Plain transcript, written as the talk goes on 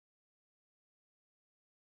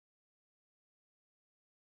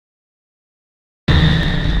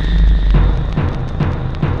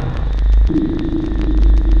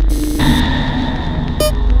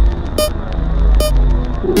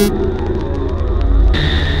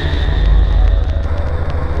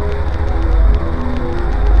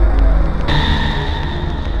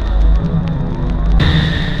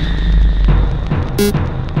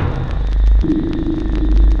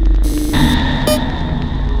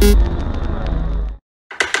Hello?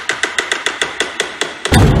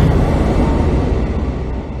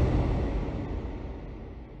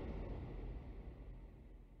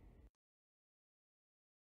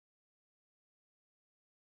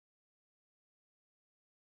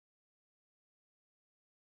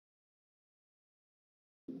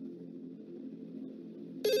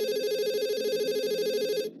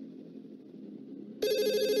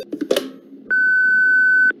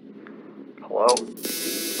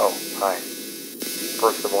 Oh, hi.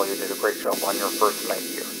 First of all, you did a great job on your first night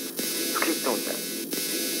here. So keep doing that.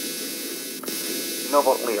 You know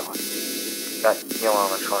about Leon? That yellow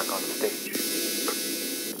animatronic on stage.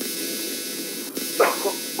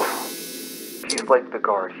 He's like the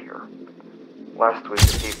guard here. Last week, a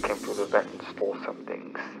thief came through the vent and stole some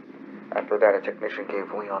things. After that, a technician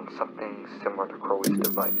gave Leon something similar to Crowley's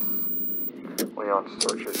device. Leon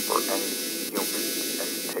searches for any human and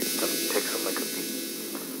takes them like a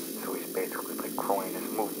thief. So he's basically like Crowley in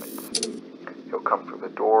his movements. He'll come through the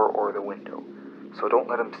door or the window, so don't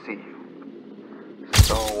let him see you.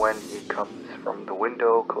 So when he comes from the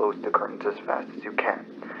window, close the curtains as fast as you can,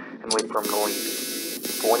 and wait for him to leave.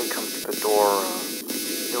 But when he comes to the door,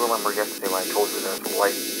 you remember yesterday when I told you there's a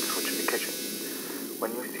light switch in the kitchen.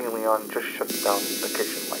 When you see Leon, just shut down the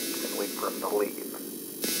kitchen lights and wait for him to leave.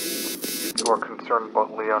 If you are concerned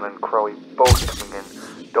about Leon and Crowley both coming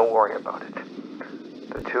in, don't worry about it.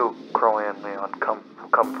 The two, Crowley and Leon, come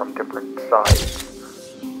from different sides.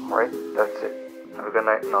 Alright, that's it. Have a good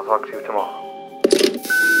night, and I'll talk to you tomorrow.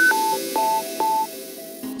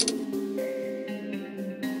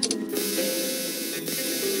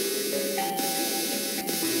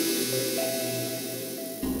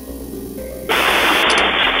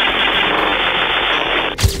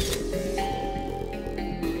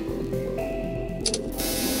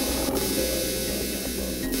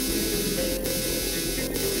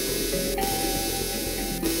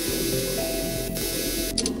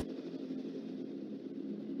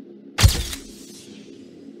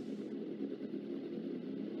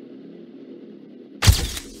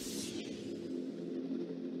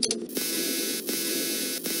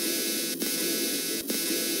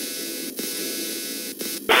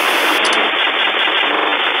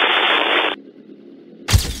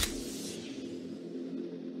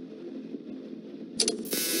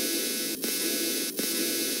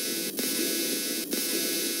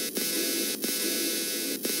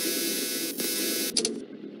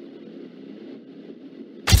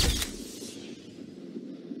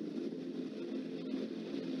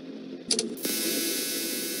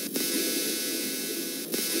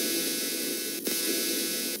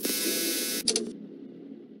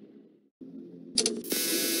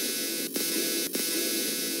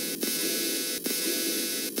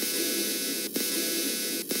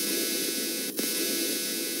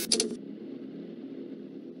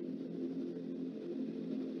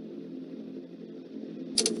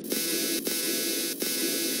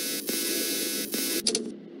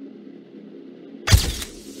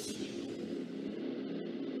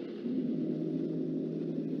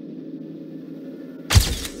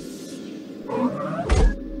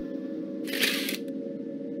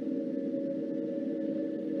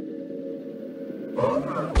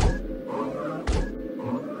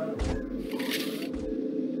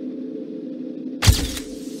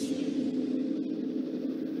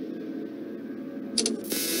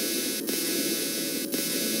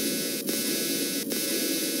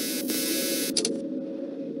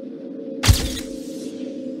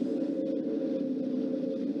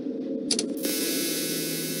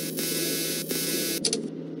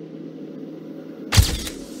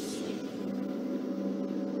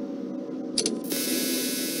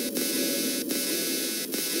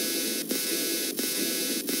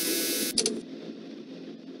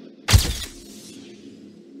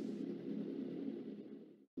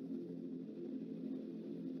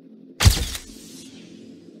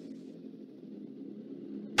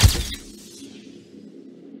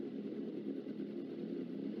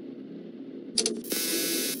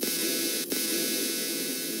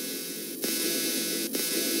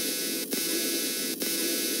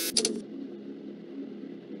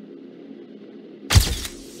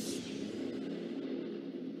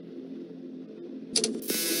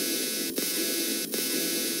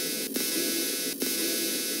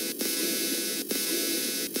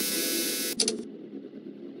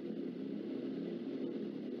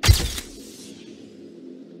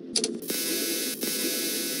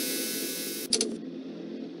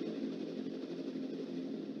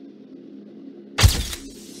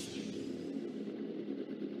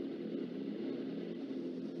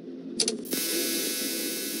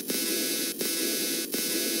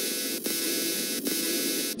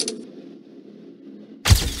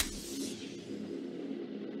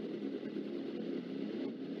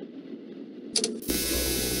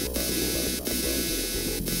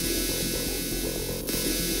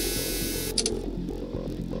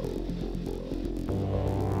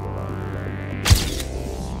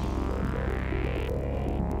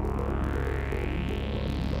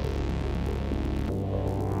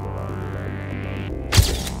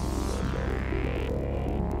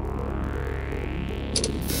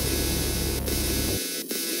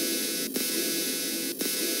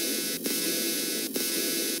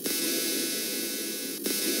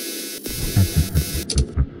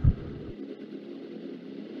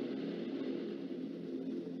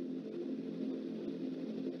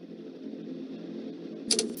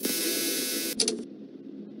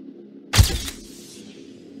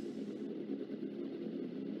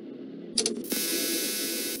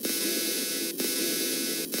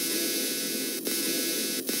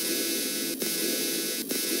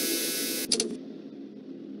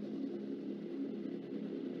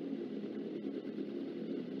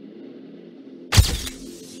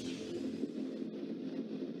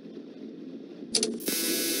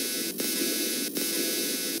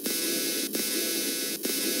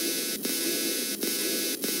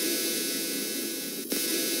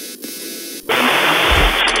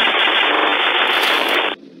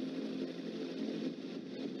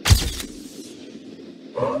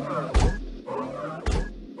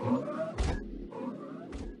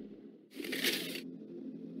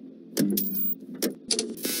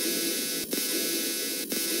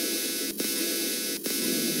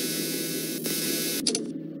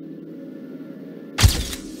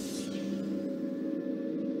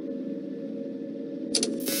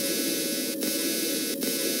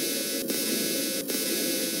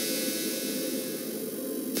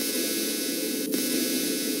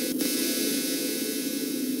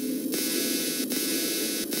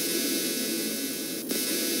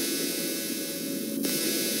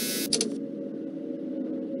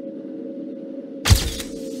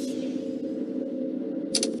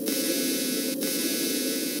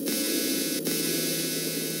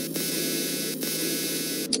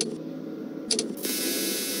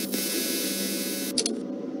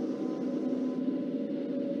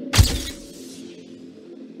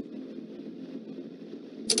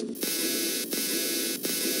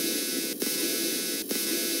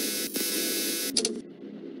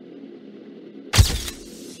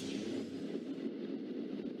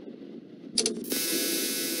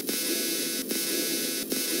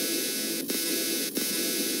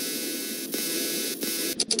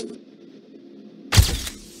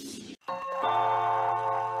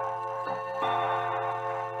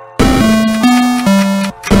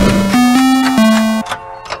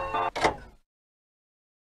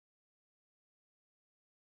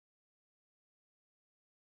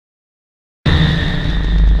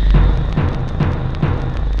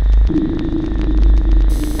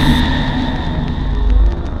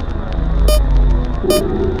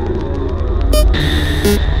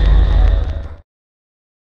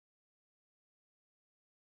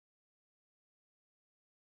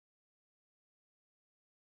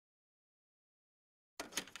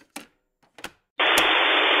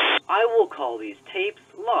 I will call these tapes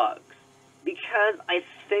logs, because I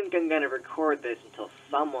think I'm gonna record this until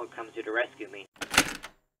someone comes here to rescue me.